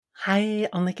Hei,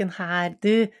 Anniken her.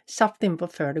 Du, kjapt innpå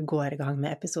før du går i gang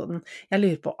med episoden. Jeg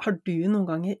lurer på, har du noen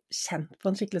ganger kjent på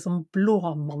en skikkelig sånn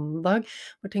blåmandag,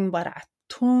 hvor ting bare er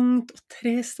tungt og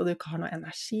trist, og du ikke har noe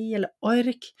energi eller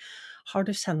ork? Har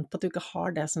du kjent på at du ikke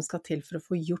har det som skal til for å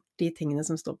få gjort de tingene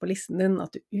som står på listen din,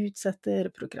 at du utsetter,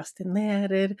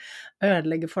 prokrastinerer,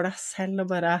 ødelegger for deg selv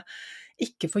og bare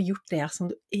ikke får gjort det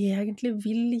som du egentlig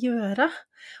vil gjøre?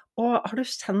 Og har du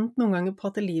kjent noen ganger på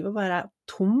at livet bare er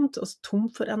tomt, altså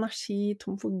tomt for energi,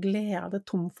 tomt for glede,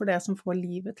 tomt for det som får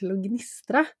livet til å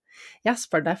gnistre? Jeg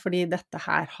spør deg fordi dette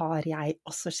her har jeg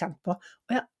også kjent på,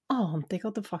 og jeg ante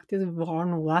ikke at det faktisk var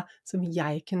noe som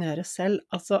jeg kunne gjøre selv.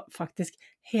 Altså faktisk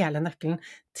hele nøkkelen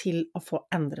til å få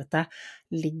endret det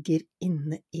ligger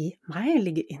inne i meg,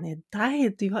 ligger inne i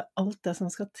deg. Du har alt det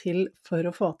som skal til for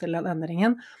å få til den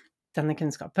endringen. Denne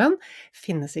kunnskapen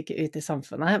finnes ikke ute i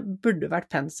samfunnet. Burde vært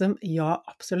pensum? Ja,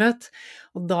 absolutt.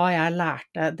 Og da jeg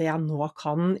lærte det jeg nå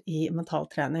kan i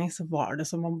mentaltrening, så var det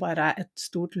som om bare et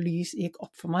stort lys gikk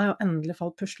opp for meg, og endelig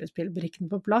falt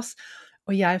puslespillbrikkene på plass.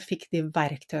 Og jeg fikk de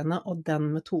verktøyene og den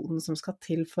metoden som skal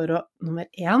til for å, nummer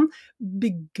 1,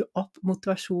 bygge opp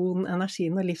motivasjonen,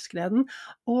 energien og livsgleden.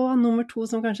 Og nummer 2,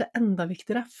 som kanskje er enda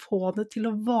viktigere, få det til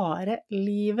å vare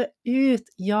livet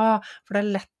ut. Ja, for det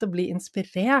er lett å bli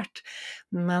inspirert,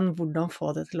 men hvordan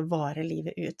få det til å vare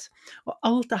livet ut? Og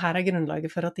alt det her er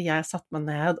grunnlaget for at jeg satte meg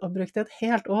ned og brukte et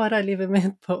helt år av livet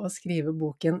mitt på å skrive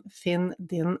boken Finn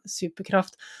din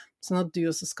superkraft, sånn at du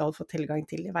også skal få tilgang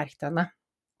til de verktøyene.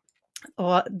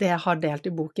 Og det jeg har delt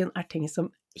i boken er ting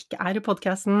som ikke er i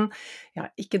podcasten, jeg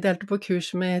har ikke delt det på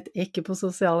kurset mitt, ikke på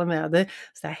sosiale medier,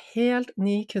 så det er helt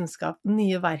ny kunnskap,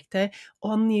 nye verktøy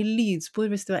og nye lydspor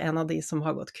hvis du er en av de som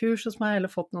har gått kurs hos meg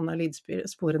eller fått noen av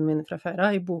lydsporene mine fra før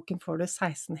av. I boken får du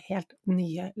 16 helt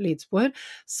nye lydspor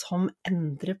som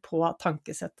endrer på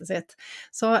tankesettet sitt.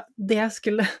 Så det jeg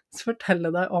skulle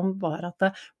fortelle deg om var at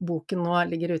boken nå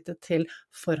ligger ute til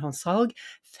forhåndssalg.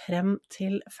 Frem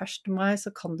til 1. mai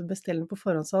så kan du bestille den på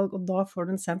forhåndssalg, og da får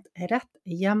du den sendt rett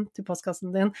hjem til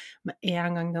postkassen din med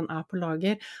en gang den er på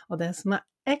lager. Og det som er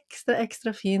ekstra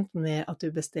fint med at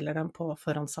du bestiller den på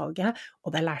forhåndssalget,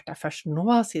 og det lærte jeg først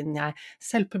nå, siden jeg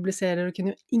selv publiserer og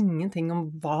kunne jo ingenting om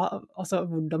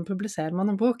hvordan publiserer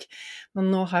man en bok, men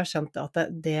nå har jeg skjønt at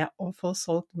det å få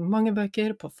solgt mange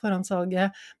bøker på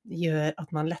forhåndssalget gjør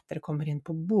at man lettere kommer inn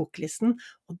på boklisten,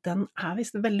 og den er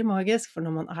visst veldig magisk, for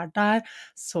når man er der,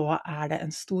 så er det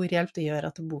en stor hjelp. Det gjør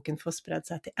at boken får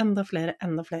spredd seg til enda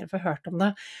flere får hørt om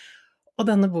det. Og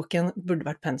denne boken burde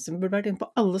vært pensum, burde vært inne på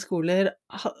alle skoler.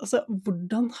 Altså,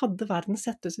 hvordan hadde verden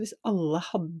sett ut hvis alle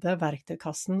hadde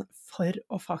verktøykassen for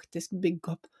å faktisk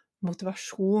bygge opp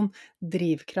motivasjon,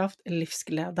 drivkraft,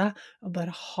 livsglede, og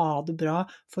bare ha det bra,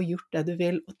 få gjort det du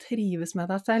vil, og trives med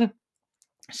deg selv?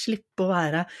 Slippe å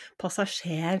være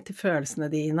passasjer til følelsene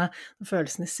dine, når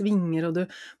følelsene svinger, og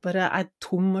du bare er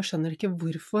tom og skjønner ikke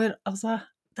hvorfor. Altså,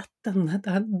 det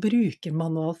er en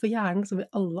brukermanual for hjernen som vi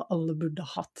alle burde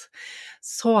ha hatt.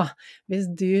 Så hvis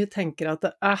du tenker at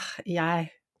jeg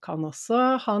kan også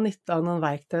ha nytte av noen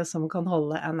verktøy som kan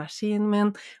holde energien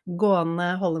min gående,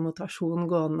 holde motivasjonen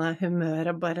gående,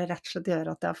 humøret bare rett og slett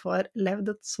gjøre at jeg får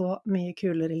levd et så mye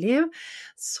kulere liv,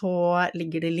 så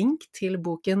ligger det link til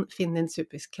boken Finn din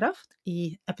superkraft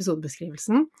i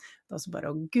episodebeskrivelsen. Det er også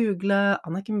bare å google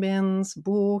Anniken Binds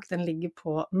bok, den ligger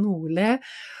på Nordli.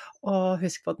 Og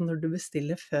husk på at når du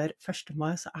bestiller før 1.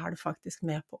 mai, så er du faktisk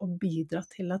med på å bidra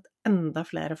til at enda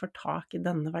flere får tak i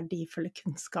denne verdifulle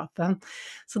kunnskapen.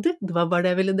 Så det var bare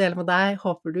det jeg ville dele med deg.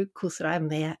 Håper du koser deg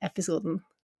med episoden.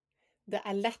 Det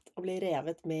er lett å bli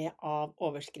revet med av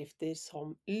overskrifter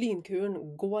som lynkuren,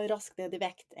 gå raskt ned i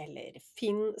vekt, eller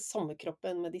finn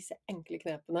sommerkroppen med disse enkle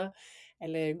knepene,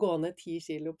 eller gå ned 10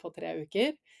 kilo på 3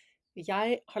 uker.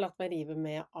 Jeg har latt meg rive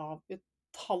med av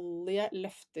utallige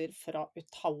løfter fra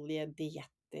utallige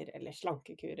dietter eller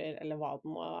slankekurer, eller hva det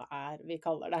nå er vi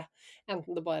kaller det.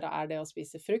 Enten det bare er det å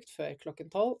spise frukt før klokken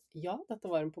 12, ja,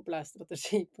 dette var en populær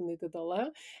strategi på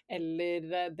 90-tallet,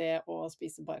 eller det å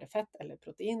spise bare fett eller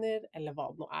proteiner, eller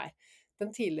hva det nå er.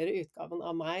 Den tidligere utgaven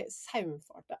av meg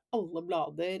saumfarte alle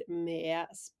blader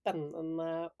med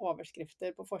spennende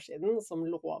overskrifter på forsiden som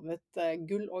lovet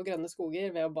gull og grønne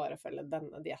skoger ved å bare følge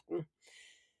denne dietten.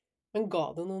 Men ga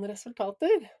det noen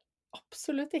resultater?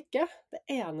 Absolutt ikke. Det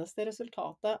eneste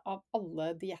resultatet av alle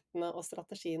diettene og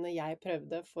strategiene jeg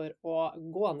prøvde for å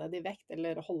gå ned i vekt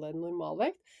eller holde en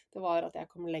normalvekt, det var at jeg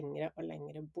kom lengre og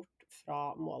lengre bort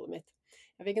fra målet mitt.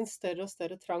 Jeg fikk en større og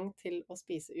større trang til å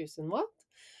spise usunn mat,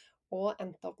 og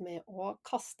endte opp med å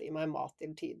kaste i meg mat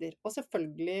til tider. Og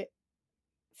selvfølgelig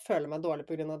føle meg dårlig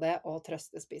på grunn av det, og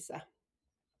trøstespise.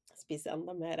 spise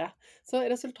enda mer. Så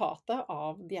resultatet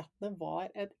av diettene var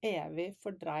et evig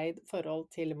fordreid forhold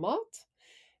til mat,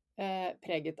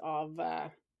 preget av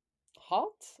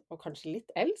hat, og kanskje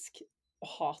litt elsk,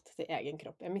 og hat til egen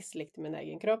kropp. Jeg mislikte min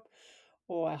egen kropp,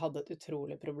 og jeg hadde et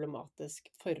utrolig problematisk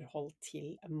forhold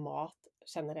til mat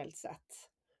generelt sett.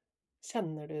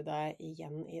 Kjenner du deg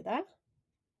igjen i det?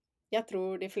 Jeg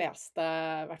tror de fleste,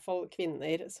 i hvert fall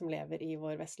kvinner som lever i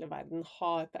vår vestlige verden,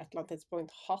 har på et eller annet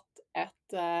tidspunkt hatt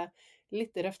et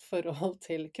litt røft forhold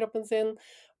til kroppen sin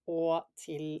og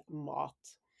til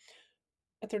mat.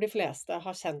 Jeg tror de fleste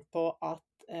har kjent på at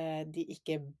de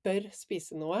ikke bør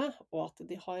spise noe, og at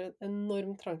de har en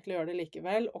enorm trang til å gjøre det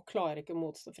likevel, og klarer ikke å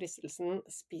motstå fristelsen,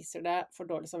 spiser det for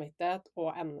dårlig samvittighet,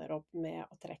 og ender opp med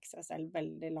å trekke seg selv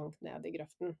veldig langt ned i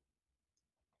grøften.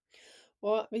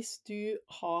 Og hvis du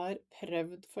har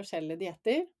prøvd forskjellige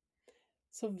dietter,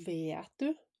 så vet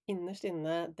du innerst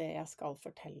inne det jeg skal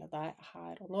fortelle deg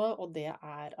her og nå, og det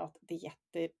er at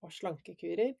dietter og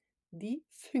slankekurer, de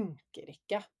funker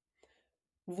ikke.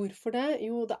 Hvorfor det?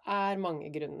 Jo, det er mange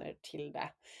grunner til det.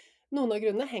 Noen av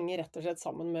grunnene henger rett og slett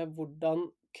sammen med hvordan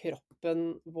kroppen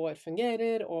vår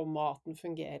fungerer, og maten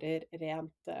fungerer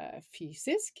rent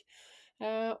fysisk.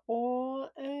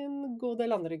 Og en god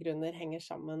del andre grunner henger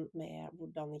sammen med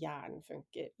hvordan hjernen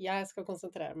funker. Jeg skal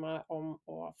konsentrere meg om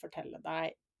å fortelle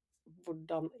deg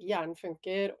hvordan hjernen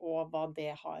funker, og hva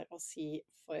det har å si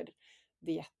for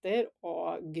dietter,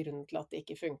 og grunnen til at det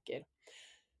ikke funker.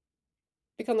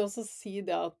 Vi kan også si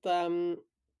det at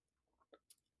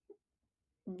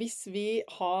hvis vi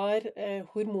har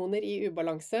hormoner i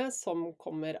ubalanse som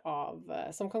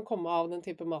kan komme av den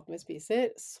type maten vi spiser,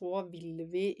 så vil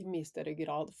vi i mye større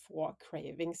grad få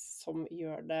cravings som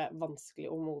gjør det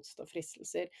vanskelig å motstå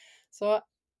fristelser. Så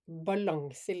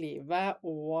balanse i livet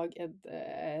og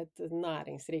et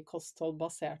næringsrikt kosthold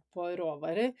basert på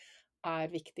råvarer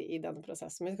er viktig i denne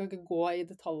prosessen. Vi skal ikke gå i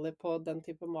detaljer på den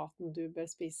type maten du bør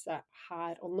spise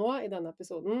her og nå i denne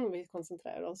episoden. Vi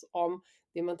konsentrerer oss om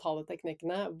de mentale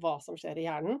teknikkene, hva som skjer i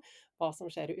hjernen, hva som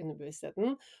skjer i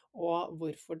underbevisstheten, og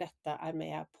hvorfor dette er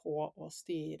med på å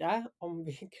styre om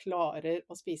vi klarer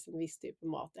å spise en viss type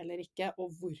mat eller ikke,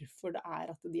 og hvorfor det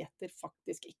er at dietter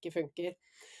faktisk ikke funker.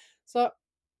 Så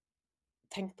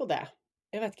tenk på det.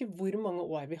 Jeg vet ikke hvor mange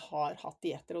år vi har hatt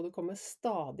dietter, og det kommer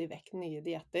stadig vekk nye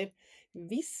dietter.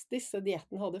 Hvis disse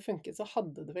diettene hadde funket, så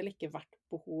hadde det vel ikke vært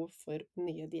behov for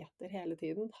nye dietter hele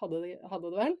tiden. Hadde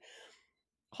det vel?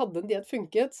 Hadde en diett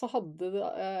funket, så hadde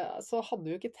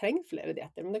vi jo ikke trengt flere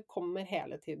dietter, men det kommer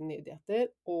hele tiden nye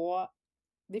dietter, og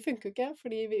de funker jo ikke,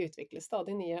 fordi vi utvikler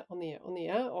stadig nye og nye og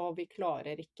nye, og vi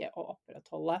klarer ikke å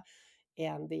opprettholde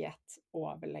en diett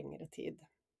over lengre tid.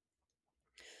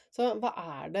 Så hva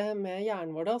er det med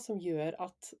hjernen vår da som gjør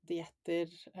at dietter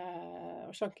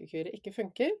og slankekurer ikke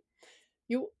funker?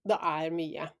 Jo, det er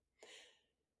mye.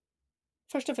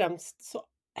 Først og fremst så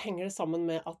henger det sammen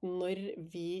med at når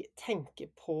vi tenker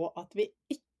på at vi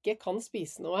ikke kan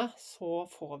spise noe, så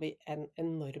får vi en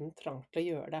enorm trang til å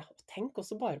gjøre det. Og tenk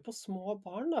også bare på små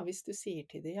barn da, hvis du sier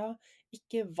til dem, ja,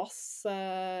 ikke vass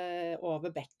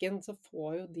over bekken, så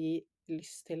får jo de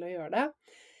lyst til å gjøre det.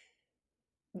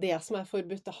 Det som er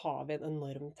forbudt, det har vi en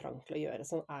enorm trang til å gjøre,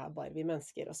 sånn er bare vi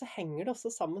mennesker. Og så henger det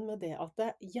også sammen med det at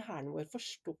hjernen vår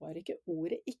forstår ikke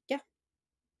ordet ikke.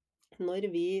 Når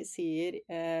vi sier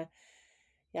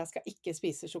jeg skal ikke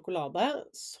spise sjokolade,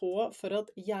 så for at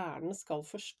hjernen skal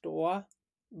forstå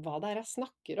hva det er jeg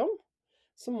snakker om,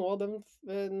 så må den,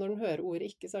 når den hører ordet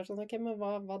ikke, så er det sånn, ok, men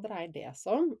hva dreier det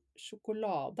seg om?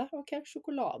 Sjokolade? Ok,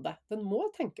 sjokolade. Den må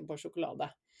tenke på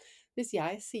sjokolade. Hvis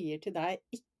jeg sier til deg,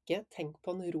 ikke tenk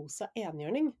på en rosa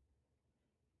enhjørning,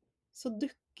 så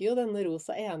dukker jo denne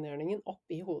rosa enhjørningen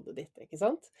opp i hodet ditt, ikke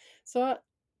sant? Så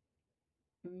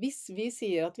hvis vi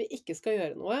sier at vi ikke skal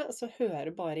gjøre noe, så hører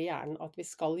bare hjernen at vi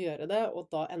skal gjøre det, og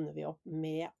da ender vi opp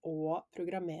med å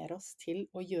programmere oss til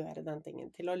å gjøre den tingen,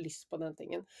 til å ha lyst på den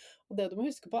tingen. Og det du må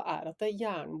huske på er at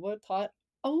hjernen vår tar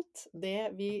alt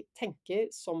det vi tenker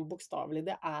som bokstavelig,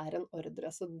 det er en ordre.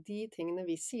 Så de tingene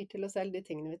vi sier til oss selv, de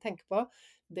tingene vi tenker på,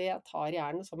 det tar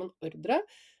hjernen som en ordre.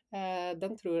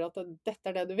 Den tror at dette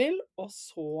er det du vil, og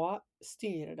så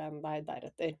styrer den deg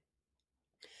deretter.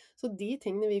 Så de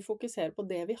tingene vi fokuserer på,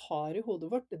 det vi har i hodet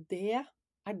vårt, det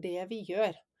er det vi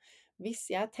gjør. Hvis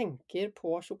jeg tenker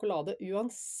på sjokolade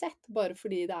uansett, bare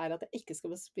fordi det er at jeg ikke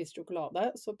skal spise sjokolade,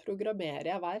 så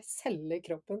programmerer jeg hver celle i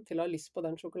kroppen til å ha lyst på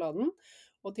den sjokoladen,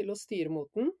 og til å styre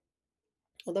mot den.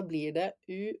 Og da blir det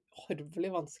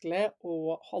uhorvelig vanskelig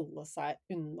å holde seg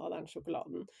unna den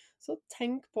sjokoladen. Så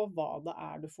tenk på hva det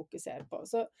er du fokuserer på.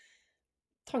 Så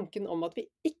tanken om at vi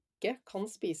ikke kan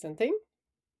spise en ting,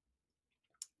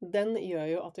 den gjør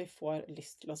jo at vi får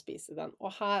lyst til å spise den.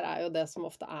 Og her er jo det som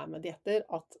ofte er med dietter,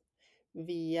 at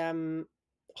vi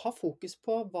har fokus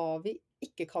på hva vi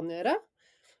ikke kan gjøre.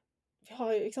 Vi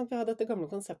har jo, ikke sant, vi har dette gamle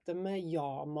konseptet med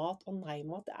ja-mat og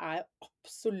nei-mat. Det er jo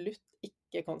absolutt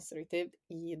ikke konstruktivt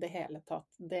i det hele tatt.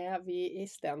 Det vi i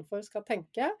stedet for skal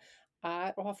tenke,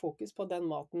 er å ha fokus på den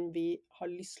maten vi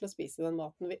har lyst til å spise, den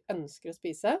maten vi ønsker å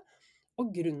spise, og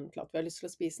grunnen til at vi har lyst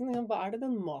til å spise den. Ja, hva er det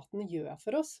den maten gjør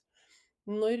for oss?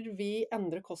 Når vi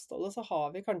endrer kostholdet, så har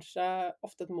vi kanskje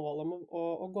ofte et mål om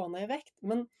å gå ned i vekt,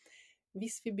 men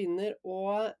hvis vi begynner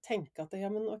å tenke at ja,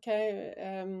 men ok,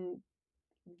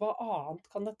 hva annet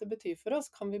kan dette bety for oss?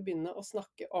 Kan vi begynne å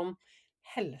snakke om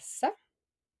helse,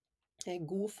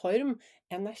 god form,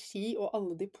 energi og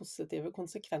alle de positive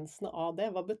konsekvensene av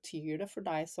det? Hva betyr det for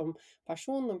deg som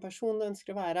person, den personen du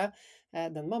ønsker å være,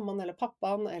 den mammaen eller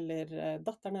pappaen, eller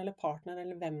datteren eller partner,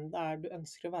 eller hvem det er du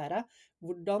ønsker å være?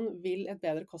 Hvordan vil et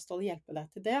bedre kosthold hjelpe deg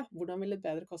til det? Hvordan vil et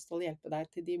bedre kosthold hjelpe deg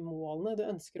til de målene du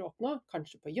ønsker å oppnå?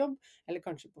 Kanskje på jobb, eller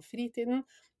kanskje på fritiden?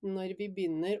 Når vi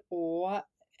begynner å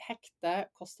hekte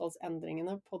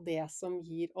kostholdsendringene på det som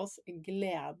gir oss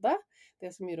glede,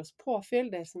 det som gir oss påfyll,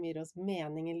 det som gir oss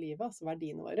mening i livet, altså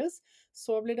verdiene våre,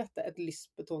 så blir dette et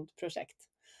lystbetont prosjekt.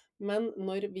 Men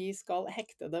når vi skal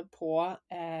hekte det på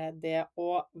det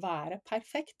å være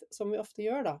perfekt, som vi ofte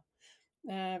gjør da,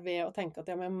 ved å tenke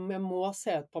at ja, jeg må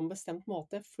se ut på en bestemt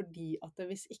måte, fordi at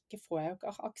hvis ikke får jeg jo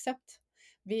ikke aksept.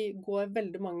 Vi går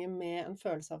veldig mange med en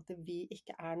følelse av at vi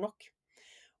ikke er nok.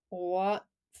 Og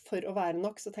for å være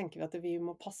nok, så tenker vi at vi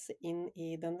må passe inn i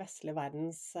den vestlige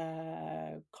verdens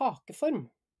kakeform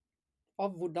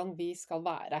av hvordan vi skal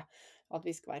være. At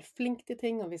vi skal være flinke til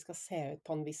ting, og vi skal se ut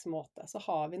på en viss måte. Så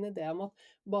har vi en idé om at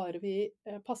bare vi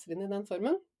passer inn i den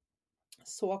formen,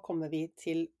 så kommer vi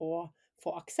til å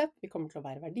få aksept, vi kommer til å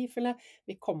være verdifulle,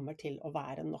 vi kommer til å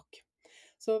være nok.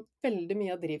 Så veldig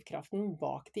mye av drivkraften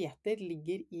bak dietter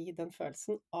ligger i den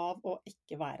følelsen av å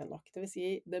ikke være nok. Det vil si,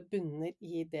 det bunner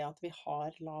i det at vi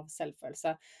har lav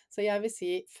selvfølelse. Så jeg vil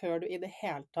si, før du i det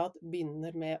hele tatt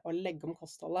begynner med å legge om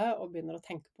kostholdet, og begynner å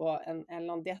tenke på en eller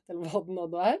annen diett, eller hva det nå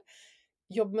er,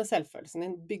 jobb med selvfølelsen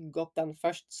din, bygge opp den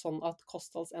først, sånn at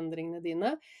kostholdsendringene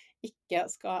dine ikke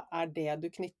er det du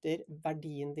knytter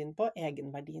verdien din på,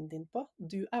 egenverdien din på.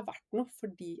 Du er verdt noe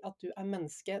fordi at du er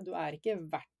menneske, du er ikke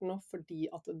verdt noe fordi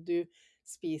at du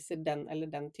spiser den eller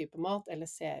den type mat,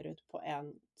 eller ser ut på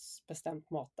en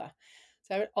bestemt måte.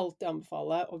 Så jeg vil alltid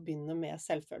anbefale å begynne med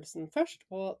selvfølelsen først,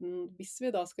 og hvis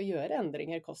vi da skal gjøre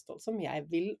endringer i kosthold, som jeg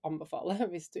vil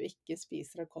anbefale hvis du ikke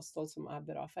spiser et kosthold som er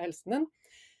bra for helsen din,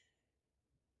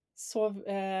 så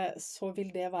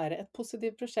vil det være et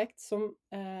positivt prosjekt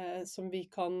som vi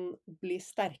kan bli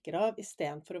sterkere av, i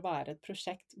stedet for å være et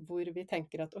prosjekt hvor vi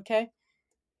tenker at ok,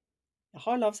 jeg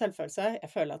har lav selvfølelse,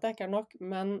 jeg føler at jeg ikke er nok,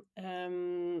 men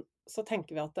så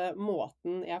tenker vi at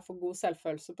måten jeg får god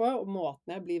selvfølelse på, og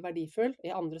måten jeg blir verdifull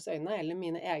i andres øyne, eller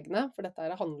mine egne, for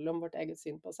dette handler om vårt eget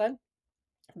syn på oss selv,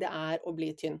 det er å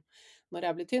bli tynn. Når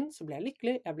jeg blir tynn, så blir jeg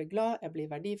lykkelig, jeg blir glad, jeg blir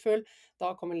verdifull. Da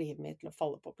kommer livet mitt til å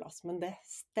falle på plass. Men det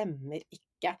stemmer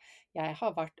ikke. Jeg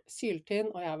har vært syltynn,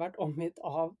 og jeg har vært omgitt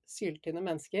av syltynne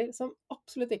mennesker som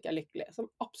absolutt ikke er lykkelige, som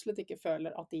absolutt ikke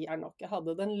føler at de er nok. Jeg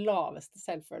hadde den laveste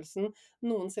selvfølelsen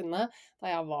noensinne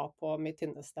da jeg var på mitt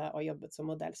tynneste og jobbet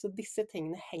som modell. Så disse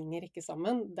tingene henger ikke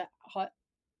sammen. Det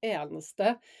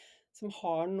eneste som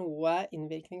har noe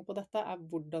innvirkning på dette, er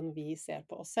hvordan vi ser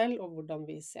på oss selv, og hvordan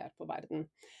vi ser på verden.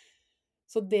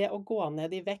 Så det å gå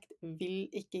ned i vekt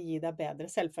vil ikke gi deg bedre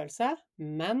selvfølelse,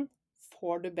 men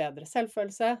får du bedre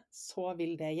selvfølelse, så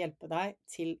vil det hjelpe deg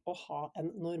til å ha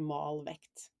en normal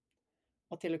vekt.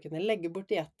 Og til å kunne legge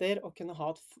bort dietter, og kunne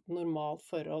ha et normalt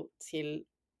forhold til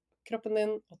kroppen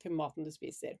din, og til maten du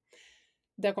spiser.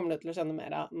 Det kommer du til å skjønne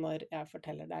mer av når jeg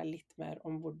forteller deg litt mer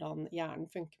om hvordan hjernen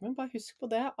funker. Men bare husk på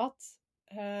det at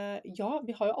ja,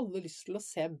 vi har jo alle lyst til å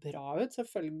se bra ut,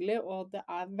 selvfølgelig, og det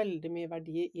er veldig mye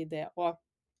verdi i det å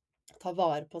ta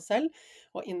vare på oss selv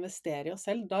og investere i oss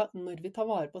selv. Da, når vi tar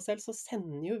vare på oss selv, så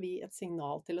sender jo vi et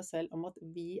signal til oss selv om at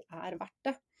vi er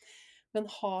verdt det. Men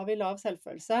har vi lav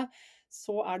selvfølelse,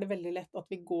 så er det veldig lett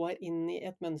at vi går inn i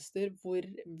et mønster hvor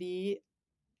vi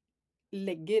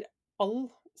legger all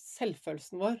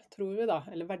selvfølelsen vår, tror vi da,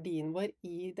 eller verdien vår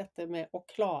i dette med å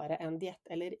klare en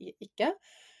diett eller ikke.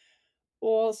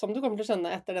 Og som du kommer til å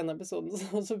skjønne etter denne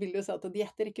episoden, så vil du se at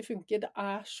dietter ikke funker. Det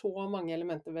er så mange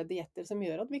elementer ved dietter som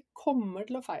gjør at vi kommer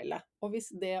til å feile. Og hvis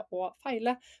det å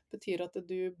feile betyr at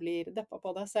du blir deppa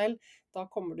på deg selv, da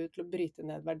kommer du til å bryte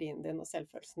ned verdien din og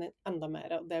selvfølelsen din enda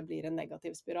mer, og det blir en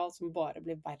negativ spiral som bare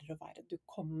blir verre og verre. Du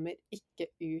kommer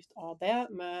ikke ut av det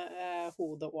med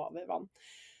hodet over vann.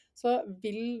 Så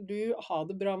vil du ha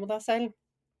det bra med deg selv,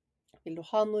 vil du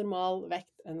ha normal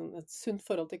vekt, et sunt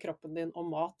forhold til kroppen din og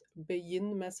mat,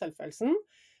 begynn med selvfølelsen,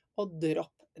 og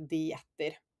dropp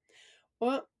dietter.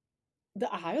 Og det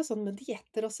er jo sånn med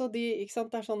dietter også, ikke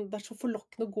sant? Det er så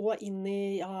forlokkende å gå inn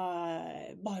i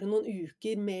bare noen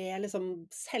uker med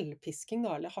liksom selvpisking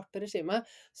da, eller hardt regime,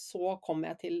 så kommer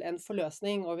jeg til en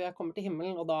forløsning, og jeg kommer til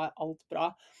himmelen, og da er alt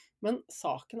bra. Men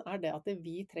saken er det at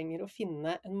vi trenger å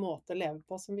finne en måte å leve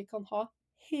på som vi kan ha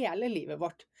hele livet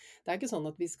vårt. Det er ikke sånn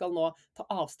at vi skal nå ta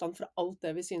avstand fra alt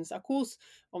det vi synes er kos,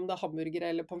 om det er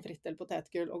hamburgere eller pommes frites eller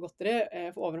potetgull og godteri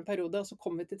for over en periode, og så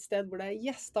kommer vi til et sted hvor det er,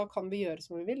 yes, da kan vi gjøre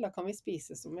som vi vil, da kan vi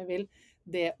spise som vi vil.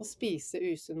 Det å spise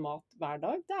usunn mat hver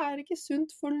dag, det er ikke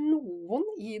sunt for noen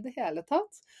i det hele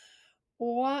tatt.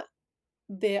 Og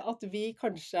det at vi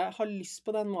kanskje har lyst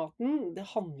på den maten,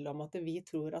 det handler om at vi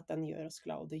tror at den gjør oss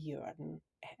glad, og det gjør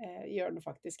den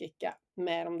faktisk ikke.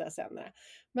 Mer om det senere.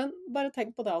 Men bare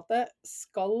tenk på det at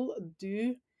skal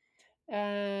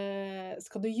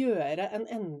du gjøre en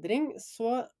endring,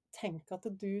 så tenk at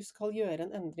du skal gjøre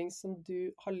en endring som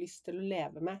du har lyst til å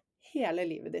leve med hele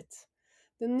livet ditt.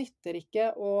 Det nytter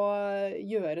ikke å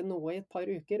gjøre noe i et par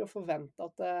uker og forvente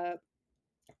at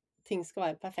ting skal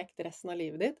være perfekt resten av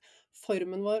livet ditt.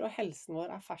 Formen vår og helsen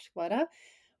vår er ferskvare.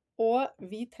 Og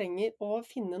vi trenger å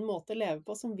finne en måte å leve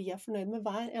på som vi er fornøyd med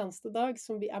hver eneste dag,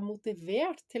 som vi er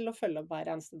motivert til å følge opp hver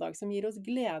eneste dag, som gir oss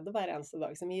glede hver eneste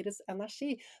dag, som gir oss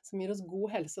energi, som gir oss god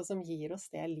helse, og som gir oss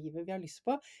det livet vi har lyst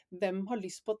på. Hvem har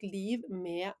lyst på et liv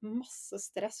med masse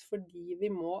stress fordi vi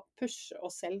må pushe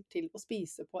oss selv til å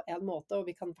spise på en måte, og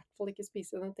vi kan i hvert fall ikke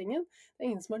spise den tingen? Det er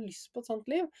ingen som har lyst på et sånt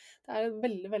liv. Det er et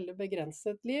veldig, veldig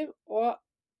begrenset liv, og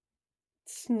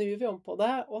snur vi om på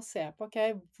det og ser på,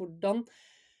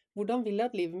 hvordan vil jeg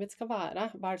at livet mitt skal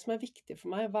være? Hva er det som er viktig for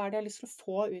meg? Hva er det jeg har lyst til å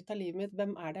få ut av livet mitt?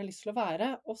 Hvem er det jeg har lyst til å være?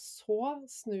 Og så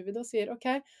snur vi det og sier, ok,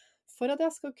 for at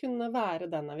jeg skal kunne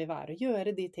være den jeg vil være, og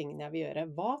gjøre de tingene jeg vil gjøre,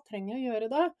 hva trenger jeg å gjøre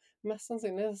da? Mest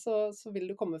sannsynlig så vil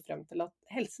du komme frem til at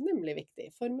helsen din blir viktig,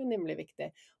 formen din blir viktig,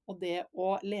 og det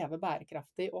å leve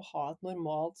bærekraftig og ha et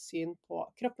normalt syn på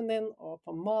kroppen din og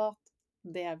på mat,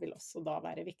 det vil også da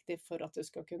være viktig for at du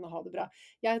skal kunne ha det bra.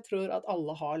 Jeg tror at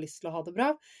alle har lyst til å ha det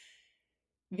bra.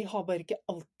 Vi har bare ikke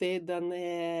alltid den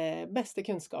beste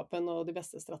kunnskapen og de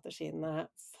beste strategiene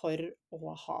for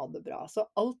å ha det bra. Så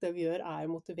alt det vi gjør er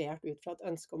motivert ut fra et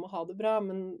ønske om å ha det bra,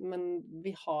 men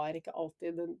vi har ikke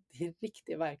alltid de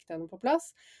riktige verktøyene på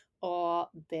plass.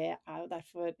 Og det er jo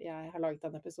derfor jeg har laget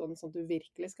denne episoden, sånn at du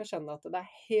virkelig skal skjønne at det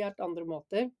er helt andre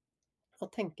måter å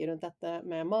tenke rundt dette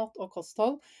med mat og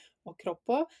kosthold og kropp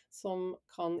på, som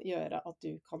kan gjøre at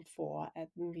du kan få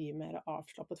et mye mer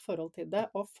avslappet forhold til det.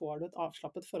 Og får du et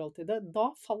avslappet forhold til det,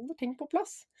 da faller ting på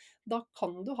plass. Da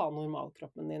kan du ha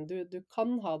normalkroppen din, du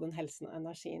kan ha den helsen og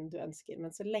energien du ønsker.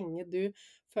 Men så lenge du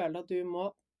føler at du må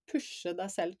pushe deg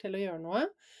selv til å gjøre noe,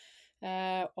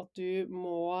 at du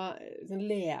må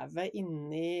leve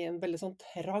inni en veldig sånn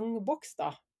trang boks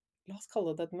da, la oss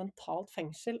kalle det et mentalt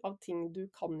fengsel av ting du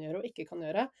kan gjøre og ikke kan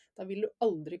gjøre, da vil du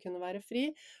aldri kunne være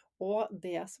fri. Og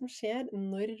det som skjer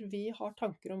når vi har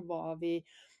tanker om hva vi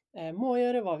må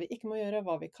gjøre, hva vi ikke må gjøre,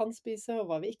 hva vi kan spise og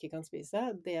hva vi ikke kan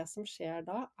spise, det som skjer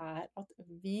da er at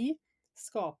vi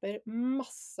skaper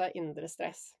masse indre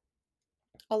stress.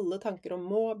 Alle tanker om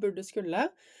må, burde, skulle,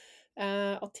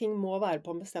 at ting må være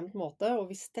på en bestemt måte, og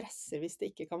vi stresser hvis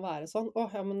det ikke kan være sånn.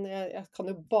 Men jeg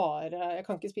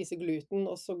kan ikke spise gluten,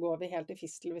 og så går vi helt i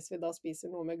fistel hvis vi da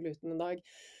spiser noe med gluten en dag.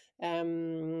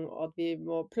 Og at vi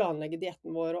må planlegge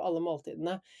dietten vår og alle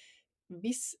måltidene.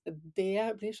 Hvis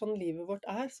det blir sånn livet vårt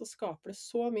så skaper det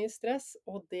så mye stress,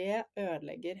 og det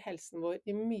ødelegger helsen vår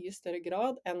i mye større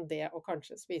grad enn det å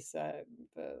kanskje spise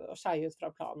og skeie ut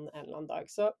fra planen en eller annen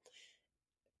dag. Så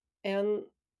en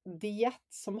diett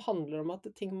som handler om at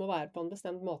ting må være på en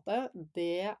bestemt måte,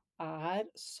 det er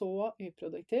så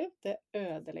uproduktivt, det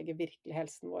ødelegger virkelig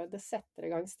helsen vår, det setter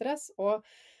i gang stress, og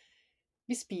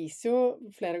vi spiser jo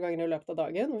flere ganger i løpet av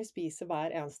dagen, og vi spiser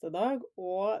hver eneste dag,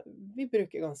 og vi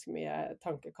bruker ganske mye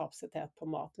tankekapasitet på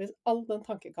mat. Hvis all den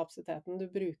tankekapasiteten du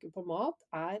bruker på mat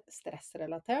er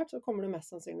stressrelatert, så kommer du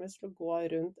mest sannsynligvis til å gå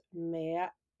rundt med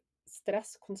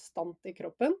stress konstant i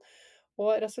kroppen,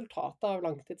 og resultatet av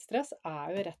langtidsstress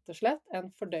er jo rett og slett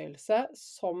en fordøyelse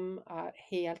som er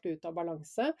helt ute av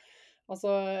balanse.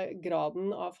 Altså graden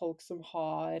av folk som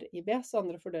har IBS og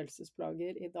andre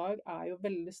fordøyelsesplager i dag er jo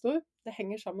veldig stor. Det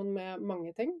henger sammen med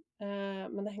mange ting,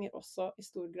 men det henger også i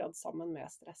stor grad sammen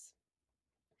med stress.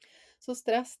 Så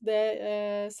stress,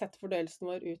 det setter fordøyelsen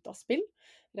vår ut av spill,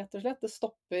 rett og slett. Det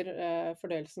stopper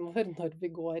fordøyelsen vår når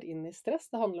vi går inn i stress.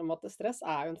 Det handler om at stress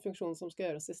er jo en funksjon som skal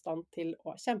gjøre oss i stand til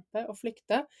å kjempe og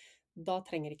flykte. da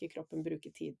trenger ikke kroppen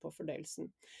bruke tid på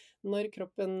fordøyelsen. Når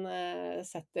kroppen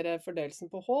setter fordøyelsen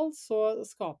på hold, så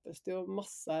skapes det jo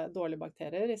masse dårlige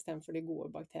bakterier I stedet for de gode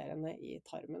bakteriene I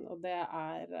tarmen, og det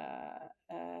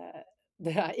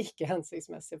er ikke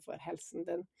hensiktsmessig for helsen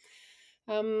din.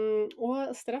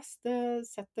 Og stress det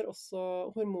setter også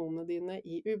hormonene dine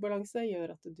I ubalanse,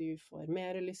 gjør at du får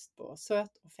mer lyst på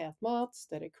søt og fet mat,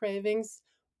 større cravings,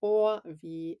 og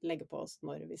vi legger på oss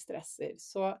når vi stresser.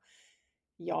 Så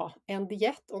ja, en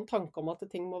diett og en tanke om at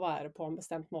ting må være på en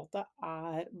bestemt måte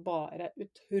bare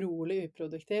utrolig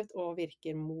uproduktivt og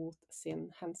virker mot sin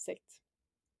hensikt.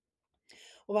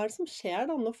 Og hva det som skjer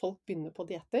da når folk begynner på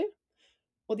dietter?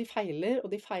 Og de feiler, og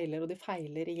de feiler, og de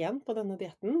feiler igjen på denne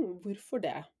dietten. Hvorfor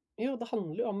det? Jo, det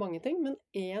handler jo om mange ting, men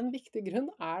en viktig grunn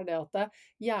det at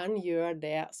hjernen gjør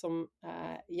det som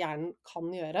hjernen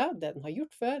kan gjøre, det den har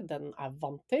gjort før, det den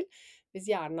vant til. Hvis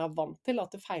hjernen vant til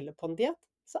at du feiler på en diett,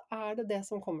 så det det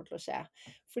som kommer til å skje.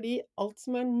 Fordi alt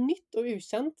som nytt og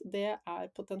ukjent, det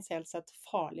potensielt sett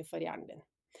farlig for hjernen din.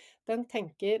 Den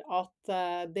tenker at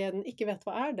det den ikke vet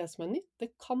hva det som nytt,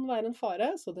 det kan være en fare,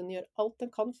 så den gjør alt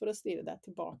den kan for å styre deg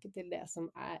tilbake til det som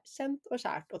kjent og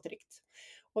kjært og trygt.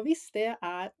 Og hvis det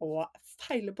å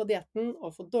feile på dietten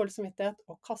og få dårlig samvittighet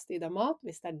og kaste I deg mat,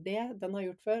 hvis det det den har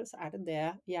gjort før, så det det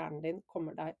hjernen din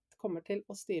kommer til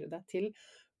å styre deg til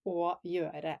å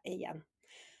gjøre igjen.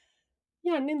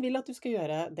 Hjernen din vil at du skal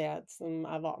gjøre det som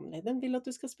vanlig. Den vil at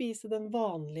du skal spise den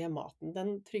vanlige maten,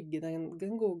 den trygge,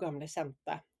 den gode gamle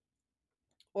kjente.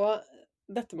 Og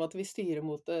dette med at vi styrer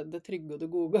mot det trygge og det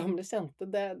gode gamle kjente,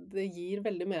 det gir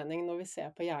veldig mening når vi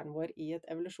ser på hjernen vår I et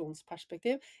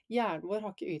evolusjonsperspektiv. Hjernen vår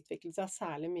har ikke utviklet seg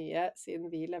særlig mye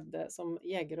siden vi levde som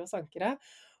jegere og sankere,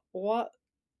 og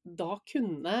da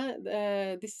kunne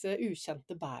disse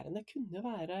ukjente bærene kunne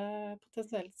være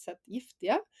potensielt sett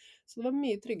giftige, så det var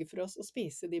mye trygge for oss å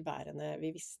spise de bærene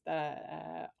vi visste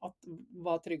at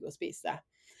var trygge å spise.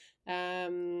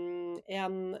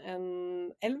 En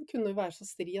elv kunne være så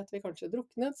stri at vi kanskje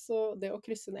druknet, så det å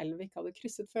krysse en elv vi ikke hadde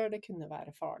krysset før, det kunne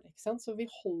være farlig, ikke sant? Så vi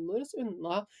holder oss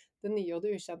unna det nye og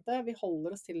det ukjente, vi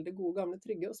holder oss til det gode gamle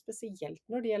trygge, og spesielt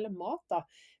når det gjelder mat da.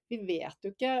 Vi vet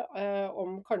jo ikke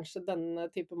om kanskje denne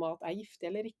type mat giftig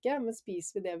eller ikke, men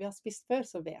spiser vi det vi har spist før,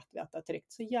 så vet vi at det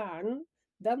trygt. Så hjernen,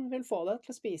 den vil få deg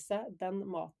til å spise den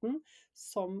maten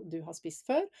som du har spist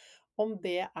før, om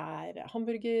det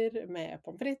hamburger med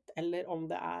pommes frites, eller om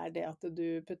det det at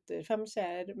du putter 5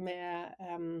 skjeer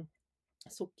med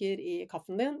sukker I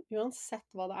kaffen din. Uansett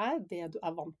hva det du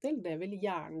vant til, det vil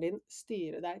hjernen din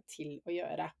styre deg til å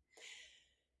gjøre.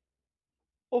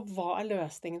 Og hva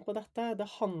løsningen på dette? Det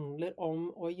handler om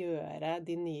å gjøre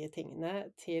de nye tingene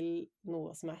til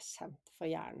noe som kjent for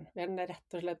hjernen. Vi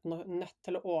rett og slett nødt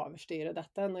til å overstyre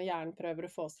dette. Når hjernen prøver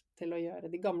å få oss til å gjøre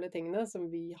de gamle tingene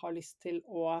som vi har lyst til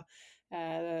å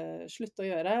slutte å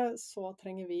gjøre, så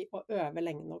trenger vi å øve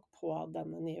lenge nok på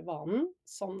denne nye vanen,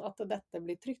 sånn at dette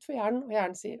blir trygt for hjernen, og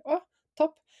hjernen sier, å,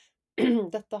 topp,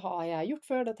 dette har jeg gjort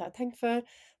før, dette har jeg tenkt før,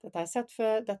 dette har jeg sett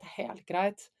før, dette helt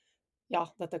greit. Ja,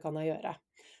 dette kan jeg gjøre.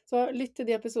 Så lytt til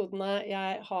de episodene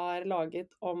jeg har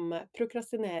laget om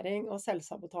prokrastinering og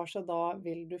selvsabotasje, da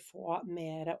vil du få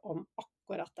mer om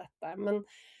akkurat dette. Men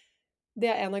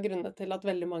det en av grunnene til at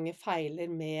veldig mange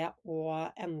feiler med å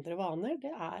endre vaner,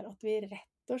 det at vi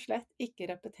rett og slett ikke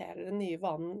repeterer den nye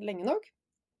vanen lenge nok,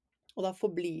 og da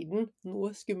forblir den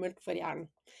noe skummelt for hjernen.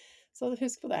 Så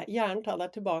husk på det, hjernen tar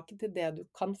deg tilbake til det du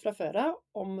kan fra før,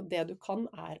 om det du kan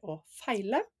å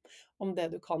feile, om det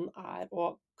du kan å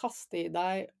kaste I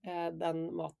deg den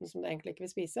maten som du egentlig ikke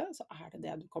vil spise, så det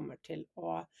det du kommer til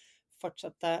å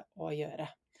fortsette å gjøre.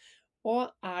 Og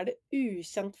det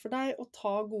ukjent for deg å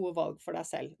ta gode valg for deg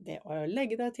selv, det å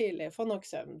legge deg tidlig, få nok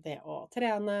søvn, det å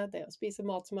trene, det å spise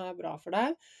mat som bra for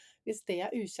deg, hvis det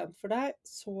ukjent for deg,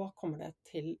 så kommer det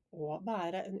til å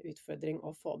være en utfordring å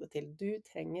få det til. Du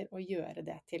trenger å gjøre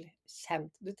det til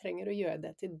kjent. Du trenger å gjøre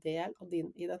det til del av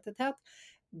din identitet,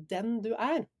 den du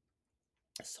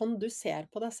sånn du ser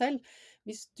på deg selv.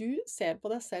 Hvis du ser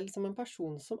på deg selv som en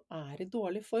person som I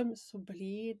dårlig form, så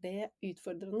blir det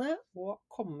utfordrende å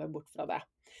komme bort fra det.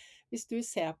 Hvis du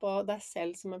ser på deg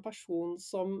selv som en person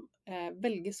som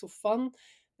velger sofaen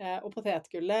og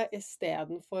potetgullet I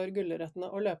stedet for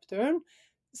gullerøttene og løpeturen,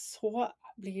 så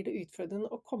blir det utfordrende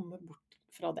å komme bort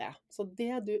fra det. Så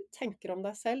det du tenker om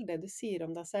deg selv, det du sier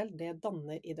om deg selv, det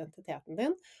danner identiteten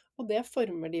din, og det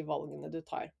former de valgene du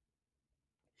tar.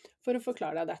 For å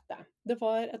forklare deg dette. Det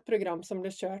var et program som ble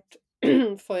kjørt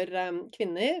for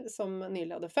kvinner som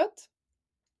nylig hadde født,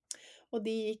 og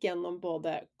de gikk gjennom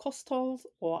både kosthold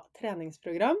og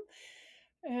treningsprogram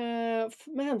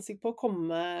med hensikt på å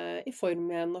komme I form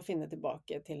igjen og finne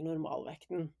tilbake til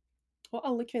normalvekten. Og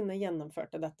alle kvinner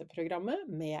gjennomførte dette programmet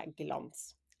med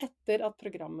glans. Etter at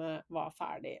programmet var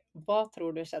ferdig, hva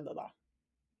tror du skjedde da?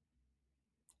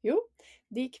 Jo,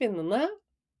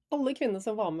 alle kvinner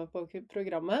som var med på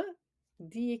programmet,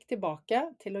 de gikk tilbake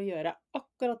til å gjøre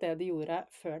akkurat det de gjorde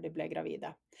før de ble gravide.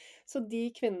 Så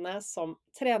de kvinnene som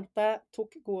trente,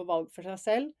 tok gode valg for seg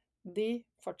selv, de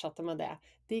fortsatte med det.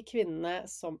 De kvinnene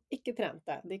som ikke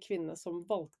trente, de kvinnene som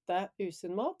valgte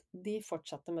usunn mat, de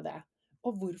fortsatte med det.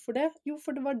 Og hvorfor det? Jo,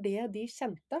 for det var det de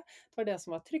kjente. Det var det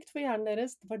som var trygt for hjernen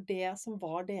deres, det var det som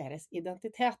var deres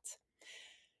identitet.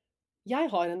 Jeg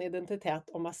har en identitet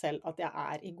om meg selv at jeg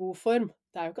er i god form.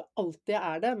 Det er jo ikke alltid jeg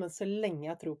er det, men så lenge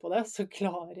jeg tror på det, så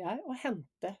klarer jeg å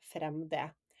hente frem det.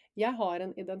 Jeg har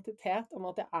en identitet om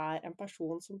at jeg er en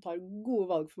person som tar gode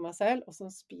valg for meg selv, og som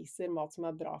spiser mat som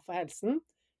er bra for helsen.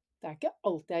 Det er ikke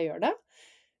alltid jeg gjør det,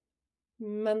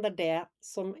 men det er det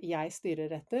som jeg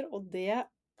styrer etter, og det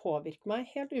påvirker meg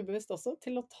helt ubevisst også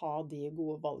til å ta de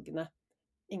gode valgene.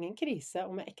 Ingen krise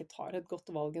om jeg ikke tar et godt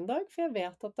valg en dag, for jeg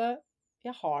vet at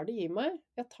jeg har det i meg.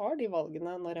 Jeg tar de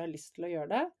valgene når jeg har lyst til å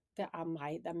gjøre det. Det er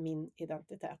meg, det er min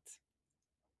identitet.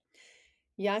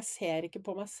 Jeg ser ikke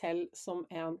på meg selv som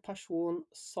en person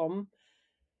som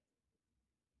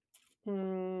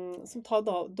tar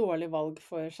dårlige valg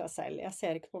for seg selv. Jeg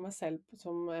ser ikke på meg selv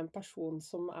som en person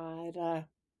som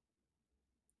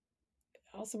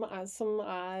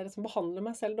behandler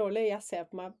meg selv dårlig. Jeg ser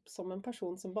på meg som en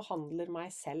person som behandler meg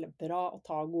selv bra og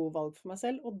tar gode valg for meg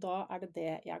selv, og da er det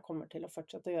det jeg kommer til å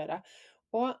fortsette å gjøre.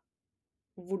 Og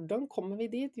hvordan kommer vi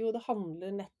dit? Jo, det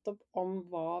handler nettopp om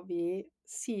hva vi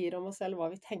sier om oss selv, hva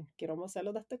vi tenker om oss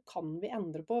selv, og dette kan vi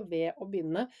endre på ved å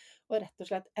begynne å rett og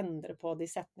slett endre på de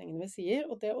setningene vi sier,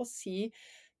 og det å si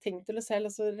ting til oss selv,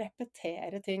 altså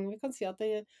repetere ting. Vi kan si at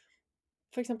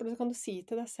for eksempel så kan du si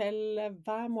til deg selv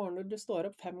hver morgen når du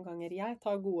står opp 5 ganger, jeg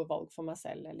tar gode valg for meg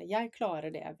selv, eller jeg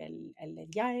klarer det vel, eller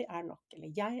jeg er nok,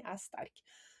 eller jeg er sterk.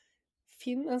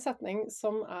 Finn en setning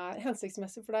som er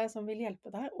hensiktsmessig for deg, som vil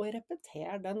hjelpe deg, og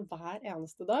repeter den hver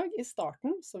eneste dag. I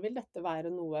starten så vil dette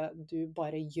være noe du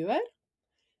bare gjør,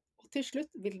 og til slutt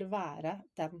vil det være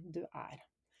den du er.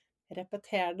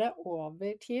 Repeter det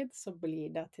over tid, så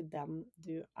blir det til den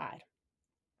du er.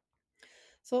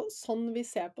 Så sånn vi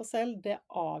ser på selv, det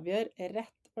avgjør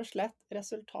rett og slett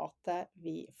resultatet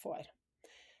vi får.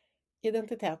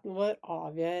 Identiteten vår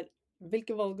avgjør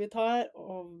hvilke valg vi tar,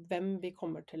 og hvem vi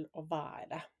kommer til å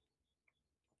være.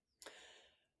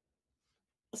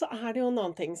 Og så er det jo en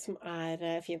annen ting som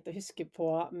er fint å huske på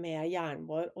med hjernen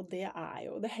vår, og det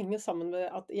henger sammen med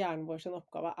at hjernen vår sin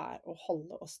oppgave er å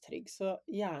holde oss trygg. Så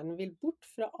hjernen vil bort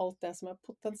fra alt det som er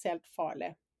potensielt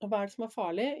farlig. Og hva er det som er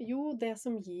farlig? Jo, det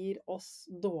som gir oss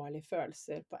dårlige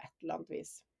følelser på et eller annet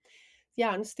vis.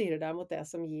 Hjernen styrer deg mot det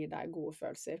som gir deg gode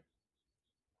følelser.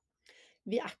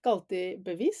 Vi er ikke alltid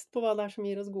bevisst på hva det er som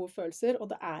gir oss gode følelser,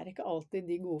 og det er ikke alltid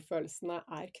de gode følelsene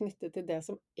er knyttet til det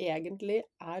som egentlig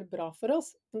er bra for oss.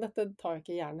 Men dette tar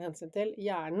ikke hjernen hensyn til.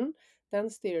 Hjernen,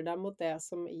 den styrer deg mot det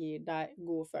som gir deg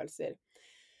gode følelser.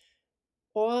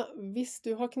 Og hvis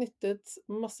du har knyttet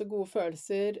masse gode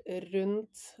følelser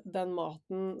rundt den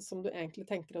maten som du egentlig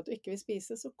tenker at du ikke vil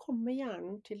spise, så kommer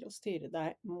hjernen til å styre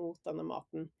deg mot denne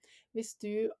maten. Hvis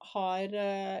du har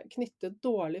knyttet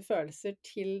dårlige følelser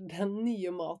til den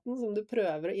nye maten som du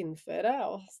prøver å innføre,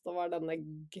 og det var denne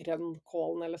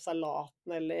grønnkålen eller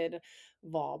salaten eller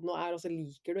hva det nå er, og så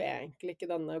liker du egentlig ikke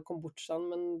denne kombuchaen,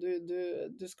 men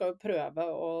du skal jo prøve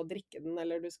å drikke den,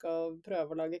 eller du skal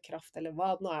prøve å lage kraft, eller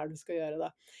hva det nå er du skal gjøre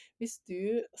da. Hvis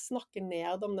du snakker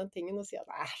ned om den tingen og sier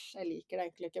at æsj, jeg liker det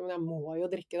egentlig ikke, men jeg må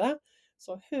jo drikke det,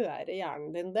 så hører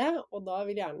hjernen din det, og da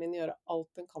vil hjernen din gjøre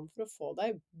alt den kan for å få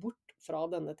deg bort fra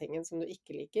denne tingen som du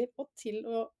ikke liker, og til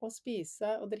å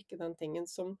spise og drikke den tingen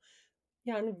som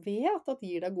hjernen vet at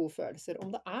gir deg gode følelser.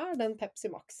 Om det er den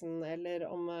Pepsi Maxen, eller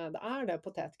om det er det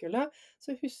potetgullet,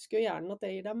 så husker hjernen at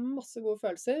det gir deg masse gode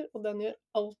følelser, og den gjør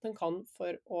alt den kan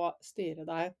for å styre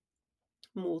deg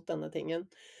mot denne tingen.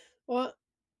 Og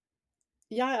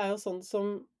jeg er jo sånn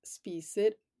som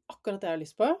spiser akkurat det jeg har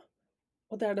lyst på,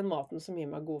 og det er den maten som gir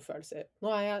meg gode følelser.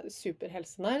 Nå er jeg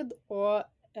superhelsenerd, og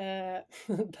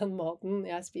den maten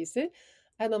jeg spiser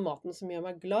er den maten som gjør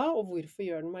meg glad. Og hvorfor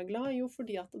gjør den meg glad? Jo,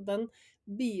 fordi at den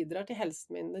bidrar til